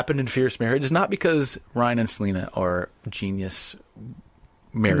good that's happened in fierce marriage is not because Ryan and Selena are genius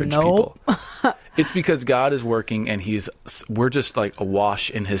marriage people. It's because God is working, and we're just like awash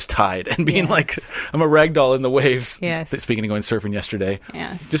in His tide and being like, I'm a ragdoll in the waves. Yes. Speaking of going surfing yesterday.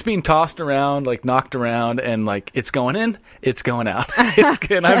 Yes. Just being tossed around, like knocked around, and like it's going in, it's going out.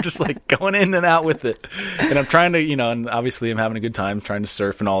 And I'm just like going in and out with it. And I'm trying to, and obviously I'm having a good time trying to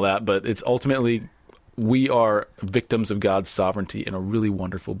surf and all that, but it's ultimately, we are victims of God's sovereignty in a really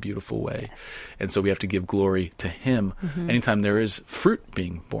wonderful, beautiful way. And so we have to give glory to Him anytime there is fruit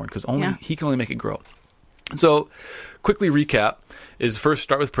being born, because He can only make it grow. So quickly recap is, first,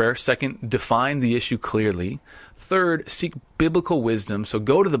 start with prayer. Second, define the issue clearly. Third, seek biblical wisdom. So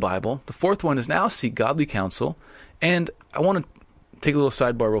go to the Bible. The fourth one is now seek godly counsel. And I want to take a little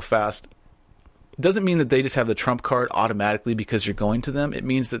sidebar real fast. It doesn't mean that they just have the trump card automatically because you're going to them. It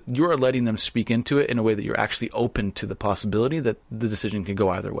means that you are letting them speak into it in a way that you're actually open to the possibility that the decision can go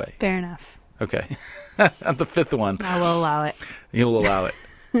either way. Fair enough. Okay. The fifth one. I will allow it. You'll allow it.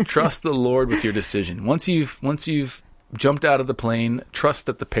 Trust the Lord with your decision. Once you've jumped out of the plane, trust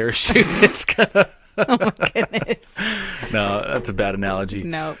that the parachute is gonna Oh my goodness. No, that's a bad analogy.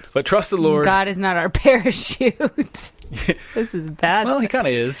 Nope. But trust the Lord. God is not our parachute. This is bad. Well, he kind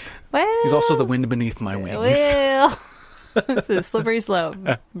of is. Well, he's also the wind beneath my wings. Well, it's a slippery slope.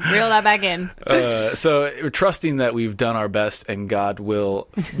 Reel that back in. So we're trusting that we've done our best and God will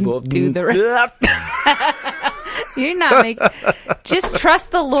do the rest. You're not making... Just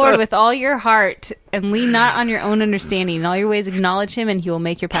trust the Lord with all your heart and lean not on your own understanding. In all your ways acknowledge him and he will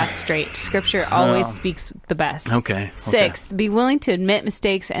make your path straight. Scripture always speaks the best. Okay. 6, be willing to admit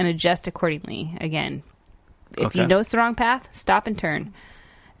mistakes and adjust accordingly. Again, if you know it's the wrong path, stop and turn.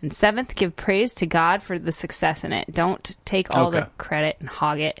 And 7th, give praise to God for the success in it. Don't take all the credit and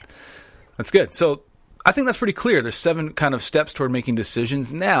hog it. That's good. So I think that's pretty clear. There's 7 kind of steps toward making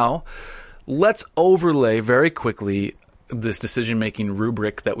decisions. Now, let's overlay very quickly this decision-making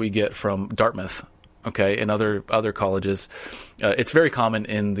rubric that we get from Dartmouth, okay, and other colleges. It's very common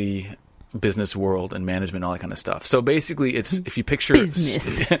in the business world and management, all that kind of stuff. So basically, it's if you picture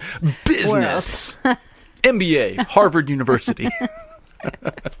business, MBA, Harvard University,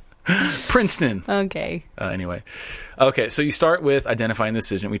 Princeton. Okay. Anyway, okay. So you start with identifying the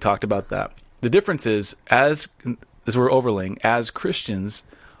decision. We talked about that. The difference is, as we're overlaying, as Christians,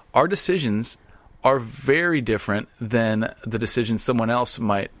 our decisions are very different than the decisions someone else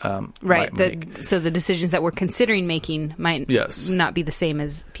might make. So the decisions that we're considering making might not be the same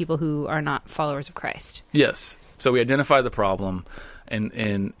as people who are not followers of Christ. Yes. So we identify the problem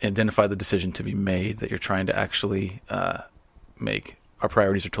and identify the decision to be made that you're trying to actually make. Our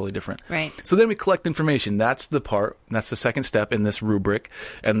priorities are totally different. Right. So then we collect information. That's the second step in this rubric.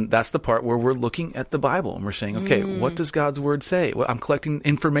 And that's the part where we're looking at the Bible and we're saying, okay, what does God's word say? Well, I'm collecting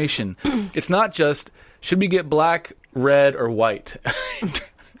information. It's not just, should we get black, red, or white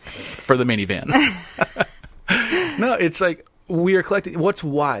for the minivan? No, it's like we are collecting what's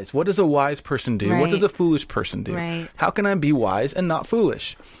wise. What does a wise person do? Right. What does a foolish person do? Right. How can I be wise and not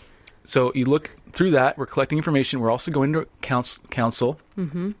foolish? So you look through that. We're collecting information. We're also going to counsel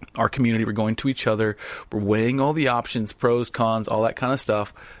our community. We're going to each other. We're weighing all the options, pros, cons, all that kind of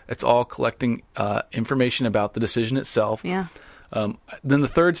stuff. It's all collecting information about the decision itself. Yeah. Then the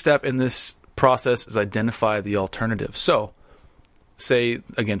third step in this process is identify the alternatives. So, say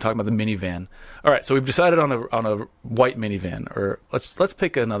again, talking about the minivan. All right, so we've decided on a white minivan, or let's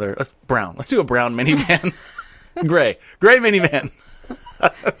pick another. Brown. Let's do a brown minivan. Gray minivan.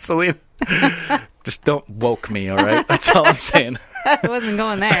 Celine, just don't woke me, all right? That's all I'm saying. I wasn't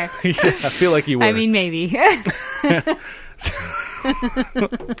going there. Yeah, I feel like you were. I mean, maybe.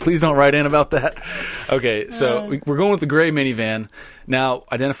 Please don't write in about that. Okay, so we're going with the gray minivan. Now,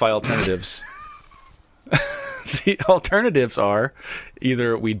 identify alternatives. The alternatives are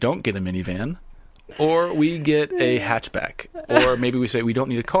either we don't get a minivan, or we get a hatchback, or maybe we say we don't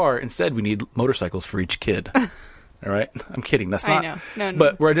need a car. Instead, we need motorcycles for each kid. All right? I'm kidding. That's not. I know. No.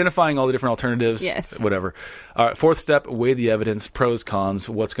 But we're identifying all the different alternatives. Yes. Whatever. All right. Fourth step, weigh the evidence, pros, cons,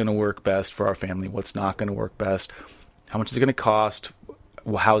 what's going to work best for our family, what's not going to work best, how much is it going to cost,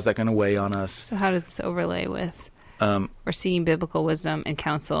 how is that going to weigh on us. So how does this overlay with we're seeking biblical wisdom and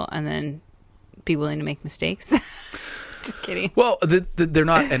counsel and then be willing to make mistakes? Just kidding. Well, they're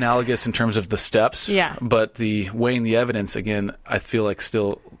not analogous in terms of the steps. Yeah. But the weighing the evidence, again, I feel like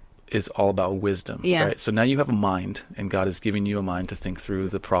still is all about wisdom. Yeah. Right? So now you have a mind, and God is giving you a mind to think through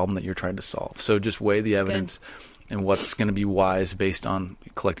the problem that you're trying to solve. So just weigh the evidence and what's going to be wise based on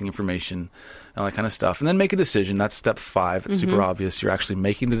collecting information and all that kind of stuff. And then make a decision. That's step 5. It's super obvious. You're actually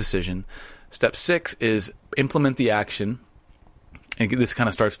making the decision. Step 6 is implement the action. And this kind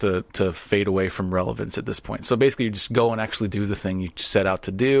of starts to fade away from relevance at this point. So basically, you just go and actually do the thing you set out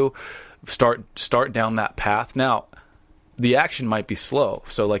to do. Start down that path. Now, the action might be slow.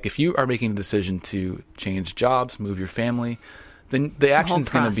 So like if you are making a decision to change jobs, move your family, then the action is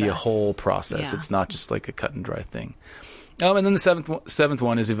going to be a whole process. Yeah. It's not just like a cut and dry thing. And then the seventh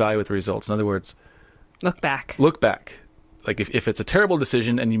one is evaluate the results. In other words, look back. Like if it's a terrible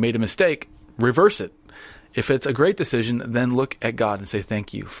decision and you made a mistake, reverse it. If it's a great decision, then look at God and say,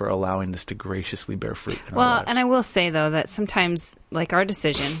 thank you for allowing this to graciously bear fruit in our lives. And I will say, though, that sometimes, like our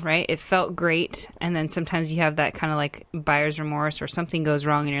decision, right, it felt great, and then sometimes you have that kind of like buyer's remorse or something goes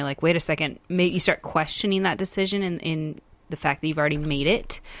wrong, and you're like, wait a second, you start questioning that decision in the fact that you've already made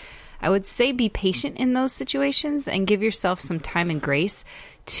it. I would say be patient in those situations and give yourself some time and grace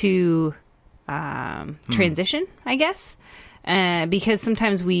to transition, I guess. Because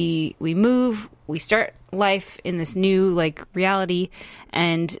sometimes we move, we start life in this new like reality,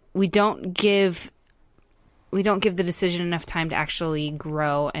 and we don't give the decision enough time to actually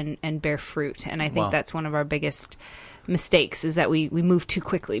grow and bear fruit. And I think that's one of our biggest mistakes is that we move too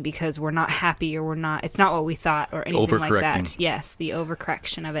quickly because we're not happy or it's not what we thought or anything like that. Yes, the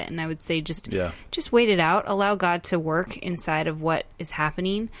overcorrection of it. And I would say just wait it out. Allow God to work inside of what is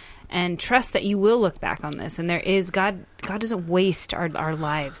happening and trust that you will look back on this. And there is God doesn't waste our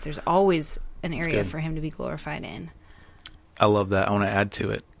lives. There's always an area for him to be glorified in. I love that. I want to add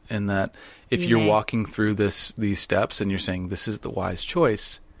to it in that if you're walking through these steps and you're saying this is the wise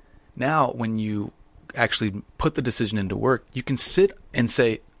choice, now when you actually put the decision into work, you can sit and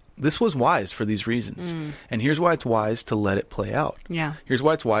say, this was wise for these reasons. And here's why it's wise to let it play out. Yeah. Here's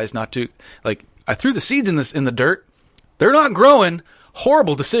why it's wise not to, like, I threw the seeds in the dirt. They're not growing.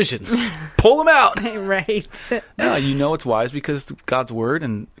 Horrible decision. Pull them out. Right. Now, you know it's wise because God's word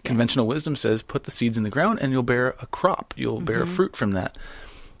and conventional wisdom says put the seeds in the ground and you'll bear a crop. You'll bear a fruit from that.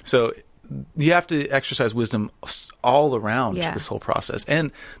 So you have to exercise wisdom all around this whole process.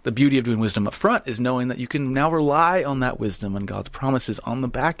 And the beauty of doing wisdom up front is knowing that you can now rely on that wisdom and God's promises on the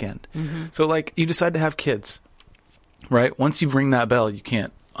back end. So like you decide to have kids, right? Once you ring that bell, you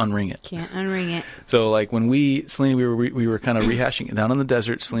can't unring it. Can't unring it. So like when Selena, we were kind of rehashing it down in the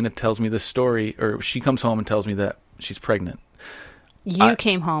desert. Selena tells me this story, or she comes home and tells me that she's pregnant. You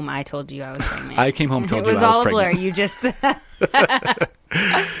came home. I told you I was pregnant. I came home and told you I was pregnant. It was all a blur. You just...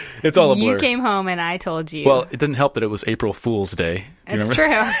 It's all a blur. You came home and I told you. Well, it didn't help that it was April Fool's Day. Do you remember?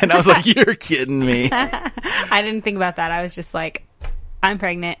 True. And I was like, you're kidding me. I didn't think about that. I was just like, I'm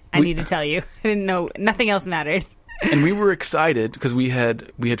pregnant. I need to tell you. I didn't know. Nothing else mattered. And we were excited because we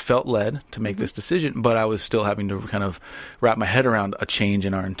had felt led to make this decision, but I was still having to kind of wrap my head around a change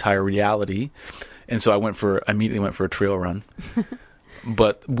in our entire reality. And so I immediately went for a trail run.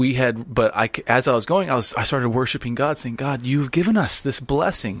 As I was going, I started worshiping God, saying, God, you've given us this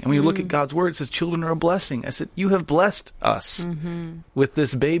blessing. And when you look at God's word, it says children are a blessing. I said, you have blessed us with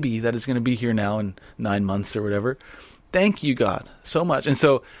this baby that is going to be here now in 9 months or whatever. Thank you, God, so much. And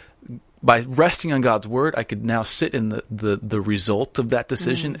so by resting on God's word, I could now sit in the result of that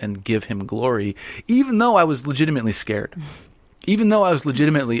decision and give him glory, even though I was legitimately scared. Even though I was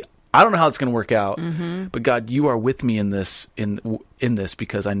legitimately, I don't know how it's going to work out, but God, you are with me in this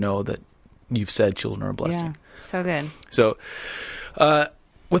because I know that you've said children are a blessing. Yeah, so good. So,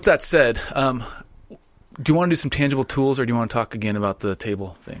 with that said, do you want to do some tangible tools, or do you want to talk again about the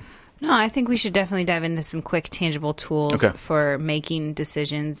table thing? No, I think we should definitely dive into some quick, tangible tools for making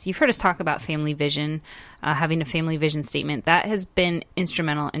decisions. You've heard us talk about family vision, having a family vision statement. That has been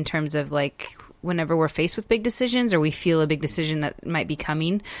instrumental in terms of like whenever we're faced with big decisions or we feel a big decision that might be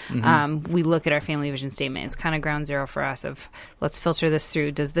coming, we look at our family vision statement. It's kind of ground zero for us of let's filter this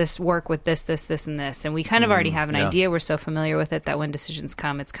through. Does this work with this, this, this, and this? And we kind of already have an idea. We're so familiar with it that when decisions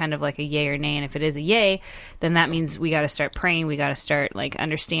come, it's kind of like a yay or nay. And if it is a yay, then that means we got to start praying. We got to start like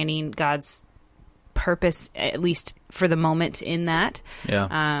understanding God's purpose, at least for the moment in that.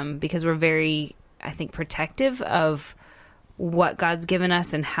 Yeah. Because we're very, I think, protective of what God's given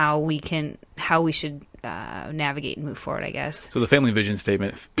us and how we should navigate and move forward, I guess. So the family vision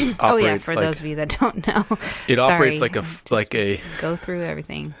statement operates for those of you that don't know. It operates like a go through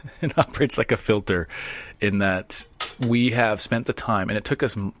everything. It operates like a filter in that we have spent the time, and it took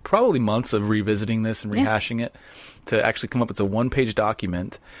us probably months of revisiting this and rehashing it to actually come up. It's a 1-page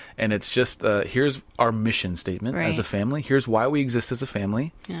document, and it's just here's our mission statement as a family. Here's why we exist as a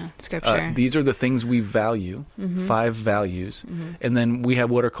family. Yeah, scripture. These are the things we value, 5 values, and then we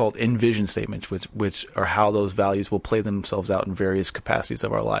have what are called in-vision statements, which are how those values will play themselves out in various capacities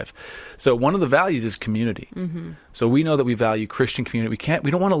of our life. So one of the values is community. So we know that we value Christian community.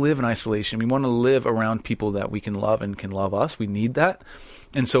 We don't want to live in isolation. We want to live around people that we can love and can love us. We need that.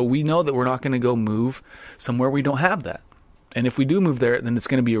 And so we know that we're not going to go move somewhere we don't have that. And if we do move there, then it's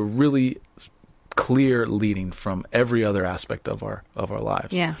going to be a really clear leading from every other aspect of our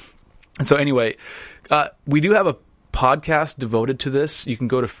lives. Yeah. And so anyway, we do have a podcast devoted to this. You can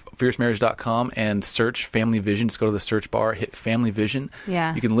go to fiercemarriage.com and search Family Vision. Just go to the search bar, hit Family Vision.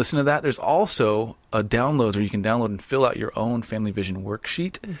 Yeah. You can listen to that. There's also a download where you can download and fill out your own Family Vision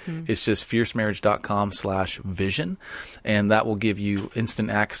worksheet. It's just fiercemarriage.com/vision. And that will give you instant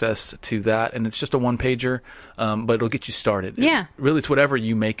access to that. And it's just a 1-pager, but it'll get you started. Yeah. Really, it's whatever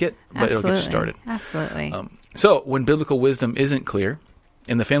you make it, but it'll get you started. Absolutely. So when biblical wisdom isn't clear,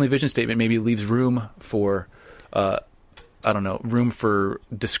 and the Family Vision statement maybe leaves room for room for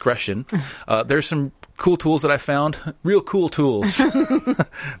discretion. There's some cool tools that I found, real cool tools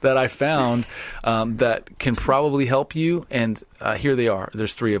that I found that can probably help you. And here they are.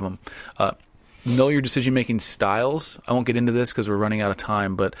 There's 3 of them. Know your decision-making styles. I won't get into this because we're running out of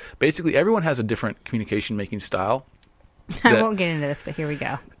time, but basically everyone has a different communication-making style. I won't get into this, but here we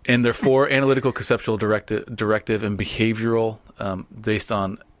go. And they're 4 analytical, conceptual, directive, and behavioral, based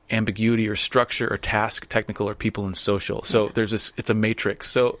on ambiguity or structure or task, technical or people and social. So there's this, it's a matrix.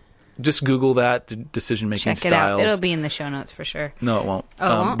 So just Google that, decision-making styles. Check it out. It'll be in the show notes for sure. No, it won't. Oh,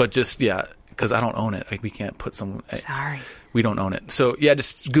 it won't? But just, because I don't own it. Like, we can't put some... Sorry. We don't own it. So,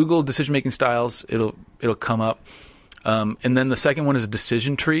 just Google decision-making styles. It'll come up. And then the second one is a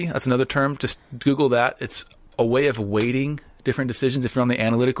decision tree. That's another term. Just Google that. It's a way of weighting different decisions. If you're on the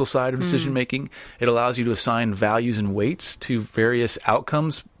analytical side of decision-making, it allows you to assign values and weights to various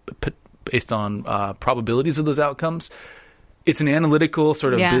outcomes based on probabilities of those outcomes. It's an analytical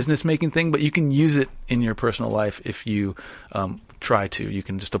sort of business-making thing, but you can use it in your personal life if you try to. You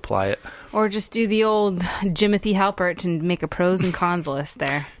can just apply it. Or just do the old Jimothy Halpert and make a pros and cons list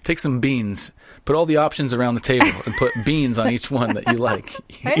there. Take some beans, put all the options around the table, and put beans on each one that you like.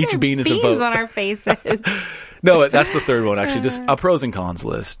 Each bean is a vote. Beans on our faces. No, that's the third one, actually. Just a pros and cons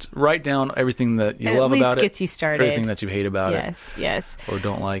list. Write down everything that you love about it. At least gets you started. Everything that you hate about it. Yes. Or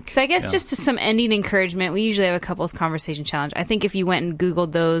don't like. So I guess just some ending encouragement. We usually have a couples conversation challenge. I think if you went and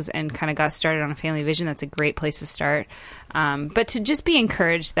Googled those and kind of got started on a family vision, that's a great place to start. But to just be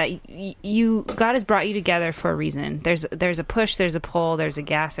encouraged that God has brought you together for a reason. There's a push, there's a pull, there's a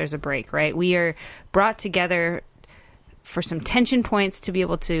gas, there's a brake, right? We are brought together for some tension points to be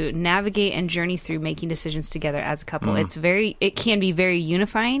able to navigate and journey through making decisions together as a couple. It can be very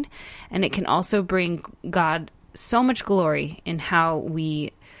unifying, and it can also bring God so much glory in how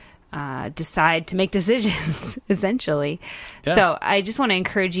we decide to make decisions, essentially. Yeah. So I just want to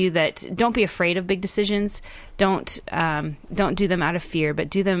encourage you that don't be afraid of big decisions. Don't do them out of fear, but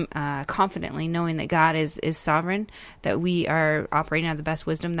do them confidently, knowing that God is sovereign, that we are operating out of the best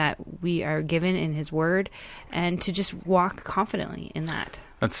wisdom that we are given in His Word, and to just walk confidently in that.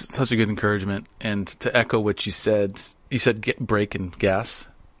 That's such a good encouragement. And to echo what you said get brake and gas.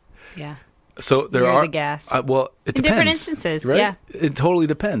 Yeah. So there You're are the gas. It depends. In different instances, right? Yeah. It totally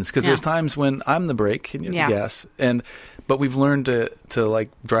depends, because there's times when I'm the brake and you're the gas, but we've learned to like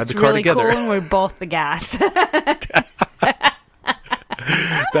drive the car really together. Cool when we're both the gas.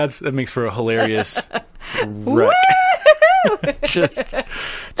 That makes for a hilarious wreck. just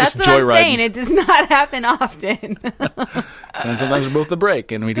That's what I'm saying. It does not happen often. And sometimes we're both the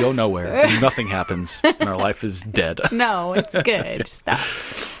brake and we go nowhere and nothing happens and our life is dead. No, it's good. Stop.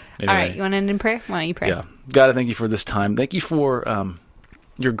 Anyway. All right, you want to end in prayer? Why don't you pray? Yeah. God, I thank you for this time. Thank you for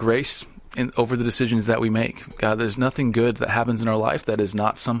your grace over the decisions that we make. God, there's nothing good that happens in our life that is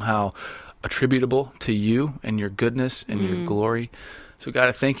not somehow attributable to you and your goodness and your glory. So God,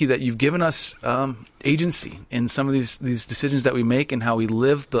 I thank you that you've given us agency in some of these decisions that we make, and how we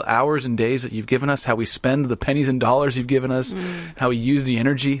live the hours and days that you've given us, how we spend the pennies and dollars you've given us, how we use the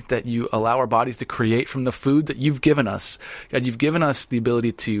energy that you allow our bodies to create from the food that you've given us. God, you've given us the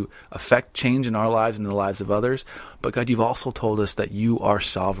ability to affect change in our lives and the lives of others. But God, you've also told us that you are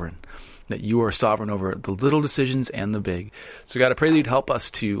sovereign, that you are sovereign over the little decisions and the big. So God, I pray that you'd help us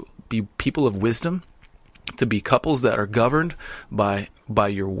to be people of wisdom, to be couples that are governed by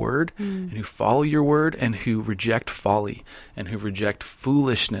your word, and who follow your word, and who reject folly and who reject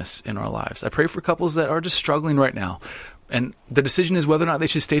foolishness in our lives. I pray for couples that are just struggling right now, and the decision is whether or not they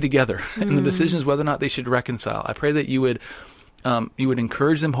should stay together, and the decision is whether or not they should reconcile. I pray that you would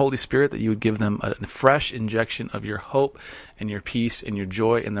encourage them, Holy Spirit, that you would give them a fresh injection of your hope and your peace and your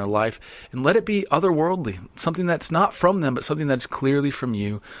joy in their life, and let it be otherworldly, something that's not from them, but something that's clearly from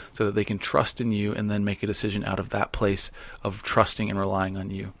you, so that they can trust in you and then make a decision out of that place of trusting and relying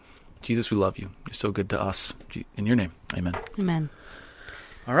on you. Jesus, we love you. You're so good to us. In your name, amen. Amen.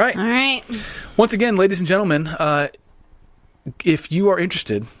 All right. Once again, ladies and gentlemen, if you are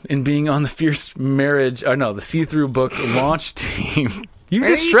interested in being on the the See-Through Book launch team, you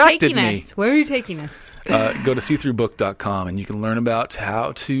distracted me. Where are you taking us? Go to seethroughbook.com and you can learn about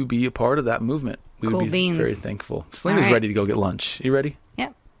how to be a part of that movement. We would be very thankful. Selena's ready to go get lunch. You ready?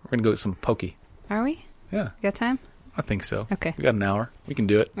 Yep. We're going to go get some pokey. Are we? Yeah. You got time? I think so. Okay. We got an hour. We can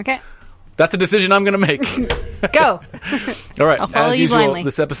do it. Okay. That's a decision I'm going to make. Go. All right. I'll follow As you usual, blindly.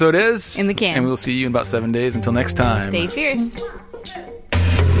 This episode is in the can. And we'll see you in about 7 days. Until next time. Stay fierce.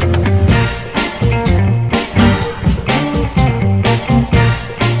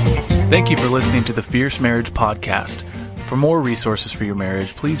 Thank you for listening to the Fierce Marriage Podcast. For more resources for your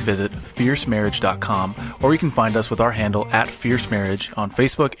marriage, please visit fiercemarriage.com, or you can find us with our handle @FierceMarriage on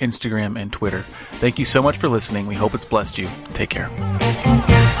Facebook, Instagram, and Twitter. Thank you so much for listening. We hope it's blessed you. Take care.